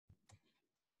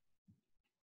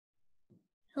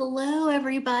Hello,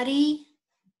 everybody.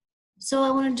 So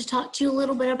I wanted to talk to you a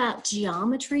little bit about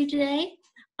geometry today.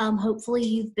 Hopefully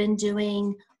you've been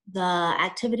doing the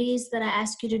activities that I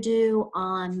asked you to do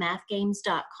on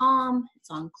mathgames.com. It's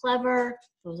on Clever.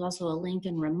 There was also a link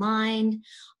in Remind.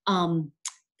 There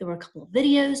were a couple of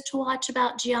videos to watch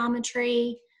about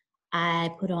geometry.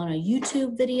 I put on a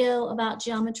YouTube video about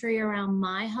geometry around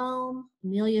my home.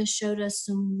 Amelia showed us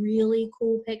some really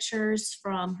cool pictures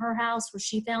from her house where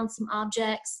she found some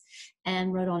objects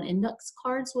and wrote on index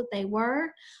cards what they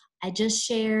were. I just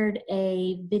shared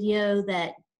a video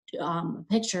that,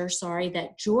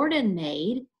 that Jordan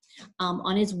made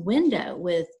on his window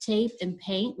with tape and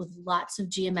paint with lots of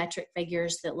geometric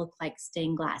figures that look like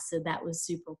stained glass. So that was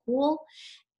super cool.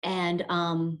 And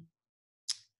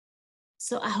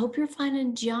so I hope you're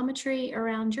finding geometry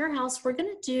around your house. We're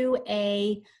going to do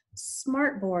a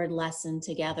smartboard lesson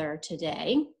together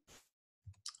today.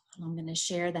 I'm going to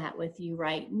share that with you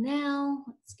right now.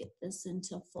 Let's get this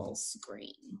into full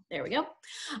screen. There we go.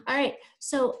 All right.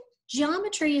 So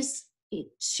geometry is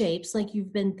shapes like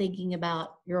you've been thinking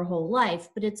about your whole life,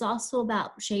 but it's also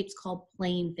about shapes called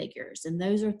plane figures. And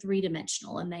those are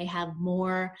three-dimensional and they have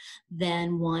more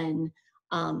than one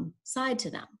side to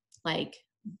them, like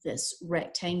this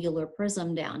rectangular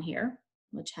prism down here,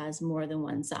 which has more than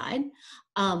one side.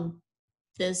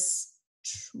 This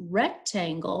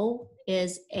rectangle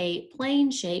is a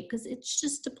plane shape because it's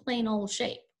just a plain old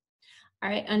shape. All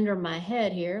right, under my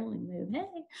head here, let me move,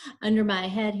 hey. Under my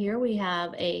head here, we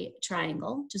have a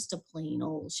triangle, just a plain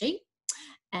old shape.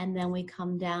 And then we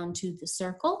come down to the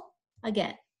circle.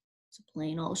 Again, it's a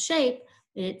plain old shape.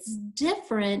 It's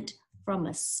different from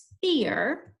a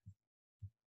sphere,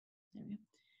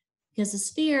 because a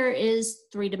sphere is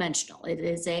three-dimensional. It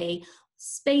is a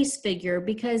space figure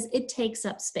because it takes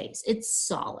up space. It's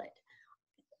solid.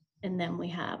 And then we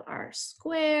have our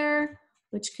square,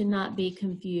 which cannot be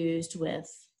confused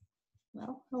with,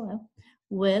 well, hello,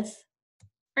 with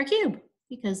our cube,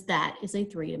 because that is a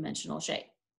three-dimensional shape,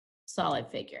 solid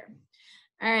figure.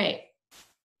 All right,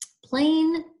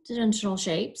 plane dimensional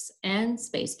shapes and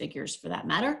space figures, for that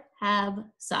matter, have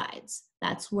sides.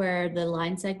 That's where the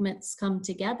line segments come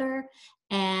together,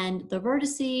 and the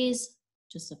vertices,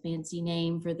 just a fancy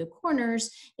name for the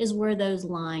corners, is where those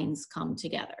lines come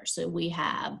together. So we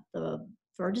have the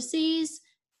vertices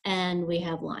and we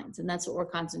have lines, and that's what we're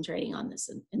concentrating on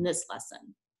in this lesson.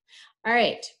 All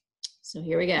right, so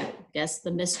here we go. Guess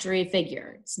the mystery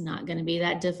figure. It's not going to be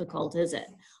that difficult, is it?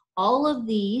 All of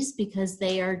these, because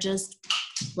they are just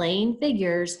plain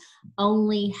figures,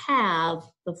 only have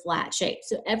the flat shape.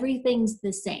 So everything's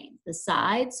the same. The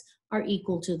sides are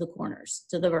equal to the corners,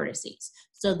 to the vertices.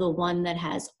 So the one that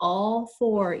has all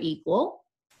four equal,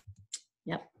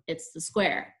 yep, it's the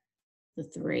square. The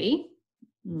three,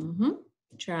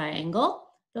 triangle.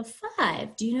 The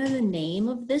five, do you know the name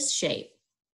of this shape?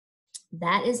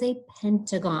 That is a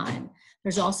pentagon.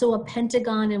 There's also a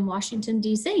pentagon in Washington,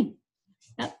 D.C.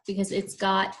 Yep, because it's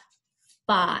got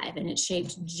 5 and it's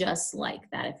shaped just like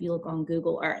that if you look on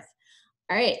Google Earth.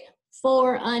 All right,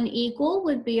 4 unequal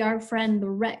would be our friend the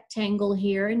rectangle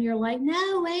here, and you're like,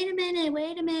 no, wait a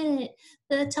minute.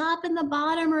 The top and the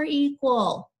bottom are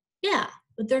equal. Yeah,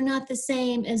 but they're not the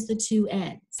same as the two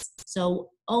ends.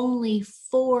 So only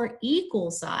 4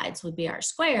 equal sides would be our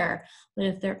square, but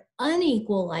if they're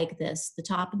unequal like this, the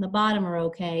top and the bottom are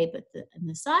okay, but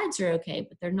the sides are okay,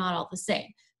 but they're not all the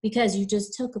same, because you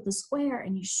just took the square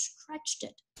and you stretched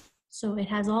it. So it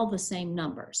has all the same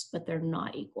numbers, but they're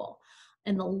not equal.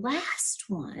 And the last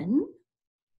one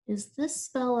is this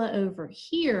fella over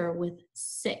here with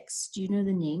 6. Do you know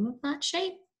the name of that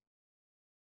shape?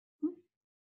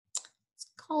 It's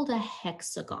called a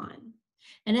hexagon.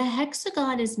 And a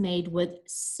hexagon is made with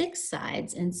 6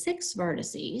 sides and 6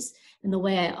 vertices. And the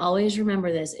way I always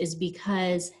remember this is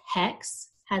because hex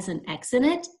has an X in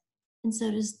it, and so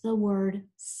does the word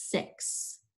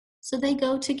 6. So they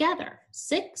go together.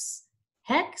 6,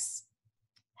 hex,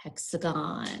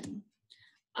 hexagon.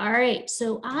 All right,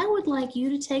 so I would like you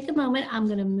to take a moment. I'm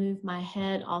going to move my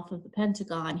head off of the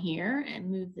pentagon here and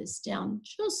move this down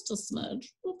just a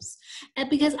smudge. Oops. And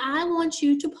because I want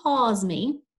you to pause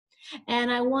me, and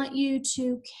I want you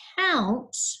to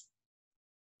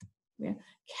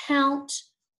count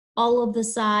all of the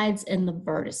sides and the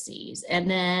vertices, and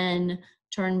then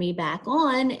turn me back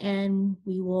on and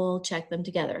we will check them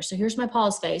together. So here's my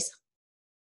pause face.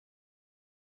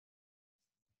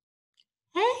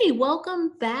 Hey,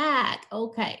 welcome back.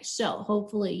 Okay, so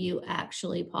hopefully you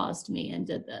actually paused me and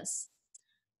did this.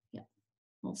 Yeah,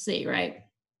 we'll see, right?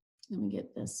 Let me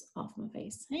get this off my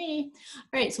face. Hey,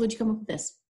 all right, so what'd you come up with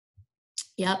this?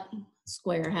 Yep,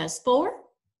 square has 4,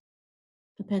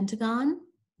 The pentagon.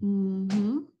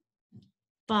 Mm-hmm.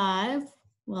 5.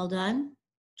 Well done.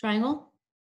 Triangle.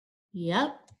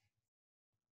 Yep.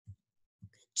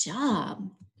 Good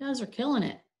job. You guys are killing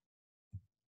it.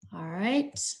 All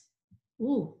right.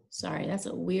 Ooh, sorry. That's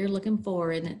a weird looking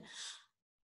 4, isn't it?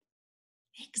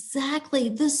 Exactly.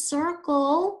 The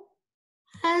circle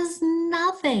has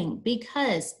nothing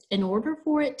because in order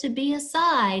for it to be a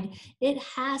side, it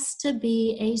has to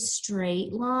be a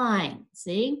straight line.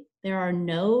 See, there are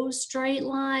no straight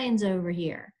lines over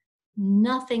here.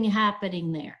 Nothing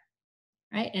happening there,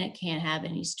 right? And it can't have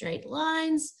any straight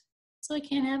lines, so it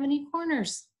can't have any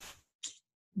corners.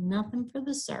 Nothing for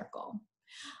the circle.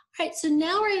 All right, so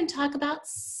now we're going to talk about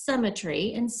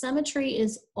symmetry, and symmetry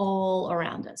is all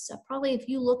around us. So probably if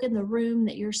you look in the room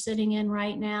that you're sitting in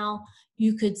right now,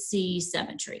 you could see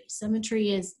symmetry.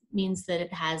 Symmetry means that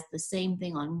it has the same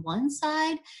thing on one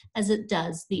side as it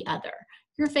does the other.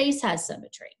 Your face has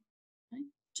symmetry. Okay?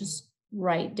 Just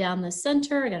right down the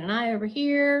center, I got an eye over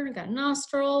here, I got a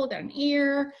nostril, I got an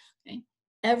ear. Okay?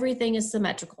 Everything is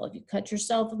symmetrical. If you cut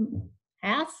yourself in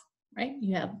half, right,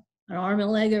 you have an arm and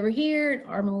a leg over here, an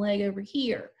arm and a leg over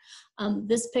here.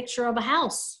 This picture of a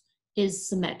house is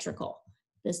symmetrical.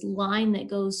 This line that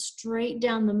goes straight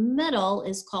down the middle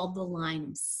is called the line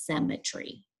of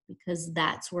symmetry because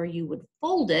that's where you would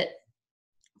fold it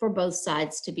for both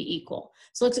sides to be equal.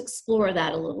 So let's explore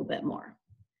that a little bit more.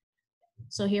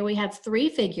 So here we have 3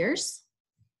 figures.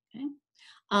 Okay?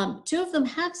 2 of them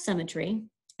have symmetry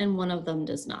and 1 of them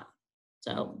does not.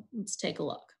 So let's take a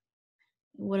look.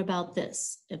 What about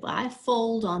this? If I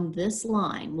fold on this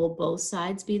line, will both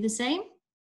sides be the same?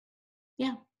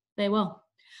 Yeah, they will.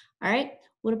 All right,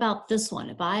 what about this one?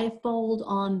 If I fold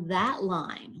on that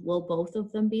line, will both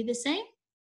of them be the same?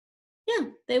 Yeah,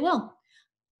 they will.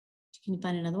 Can you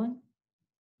find another one?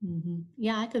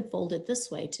 Yeah, I could fold it this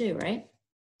way too, right?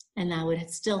 And I would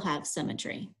still have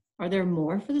symmetry. Are there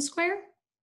more for the square?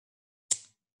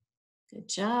 Good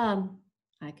job.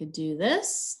 I could do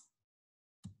this.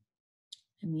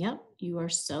 And yep, you are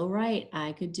so right.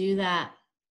 I could do that.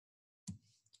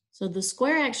 So the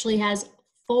square actually has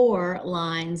 4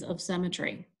 lines of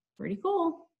symmetry. Pretty cool.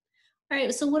 All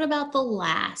right, so what about the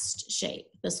last shape,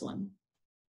 this one?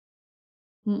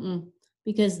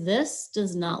 Because this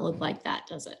does not look like that,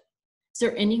 does it? Is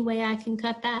there any way I can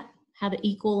cut that? Have it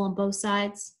equal on both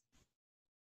sides?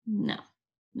 No,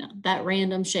 that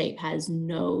random shape has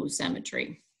no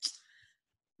symmetry.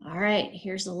 All right,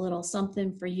 here's a little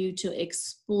something for you to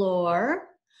explore.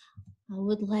 I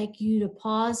would like you to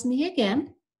pause me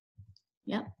again.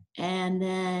 Yep, and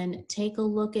then take a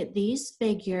look at these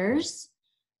figures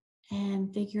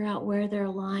and figure out where their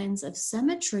lines of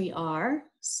symmetry are.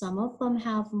 Some of them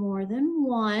have more than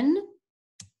one.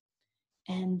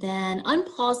 And then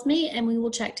unpause me and we will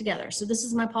check together. So this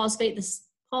is my pause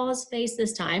face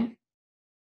this time.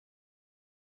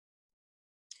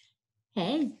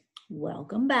 Hey,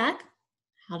 welcome back.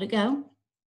 How'd it go?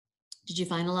 Did you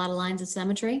find a lot of lines of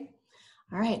symmetry?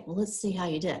 All right, well, let's see how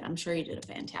you did. I'm sure you did a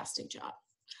fantastic job.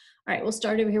 All right, we'll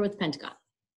start over here with the pentagon.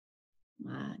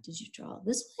 Did you draw it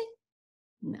this way?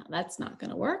 No, that's not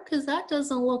gonna work because that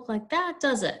doesn't look like that,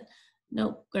 does it?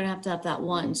 Nope, gonna have to have that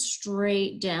one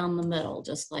straight down the middle,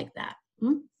 just like that.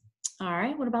 All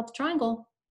right, what about the triangle?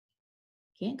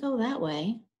 Can't go that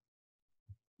way.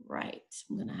 Right,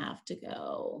 I'm gonna have to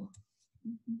go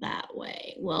that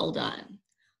way. Well done.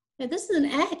 Okay, this is an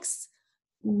X.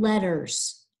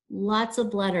 Letters, lots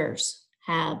of letters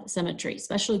have symmetry,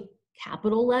 especially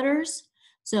capital letters.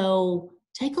 So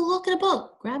take a look at a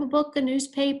book, grab a book, a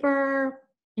newspaper,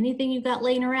 anything you've got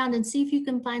laying around and see if you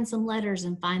can find some letters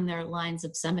and find their lines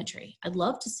of symmetry. I'd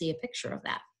love to see a picture of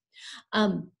that.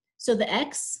 So the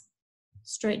X,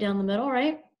 straight down the middle,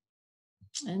 right?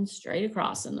 And straight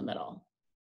across in the middle.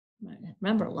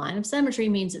 Remember, line of symmetry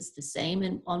means it's the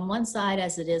same on one side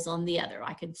as it is on the other.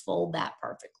 I could fold that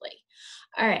perfectly.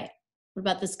 All right, what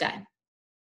about this guy?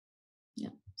 Yeah,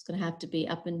 it's gonna have to be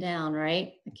up and down,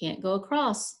 right? I can't go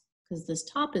across because this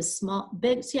top is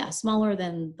smaller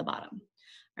than the bottom.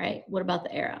 All right, what about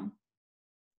the arrow?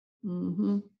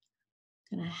 Gonna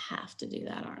have to do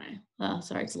that, aren't I? Oh,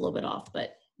 sorry, it's a little bit off,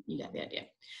 but you got the idea.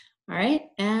 All right,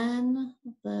 and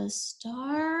the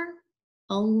star,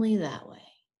 only that way.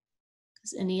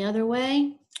 Because any other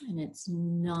way, and it's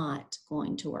not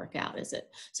going to work out, is it?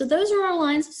 So those are our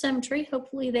lines of symmetry.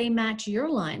 Hopefully they match your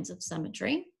lines of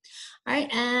symmetry. All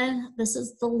right, and this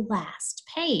is the last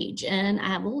page, and I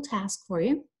have a little task for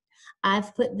you.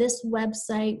 I've put this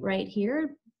website right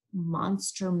here,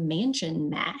 Monster Mansion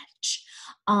Match,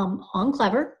 on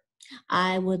Clever.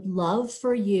 I would love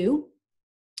for you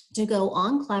to go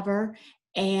on Clever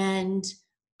and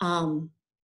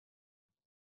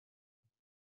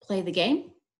play the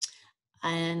game,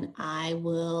 and I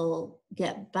will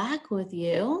get back with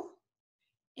you,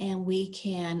 and we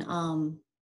can,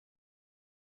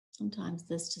 sometimes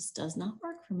this just does not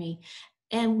work for me,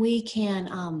 and we can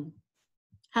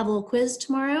have a little quiz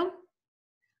tomorrow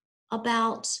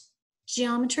about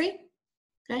geometry.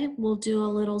 Okay, we'll do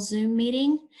a little Zoom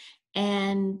meeting,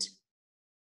 and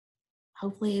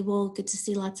hopefully we'll get to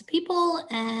see lots of people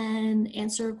and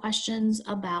answer questions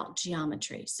about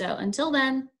geometry. So until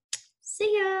then,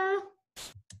 see ya.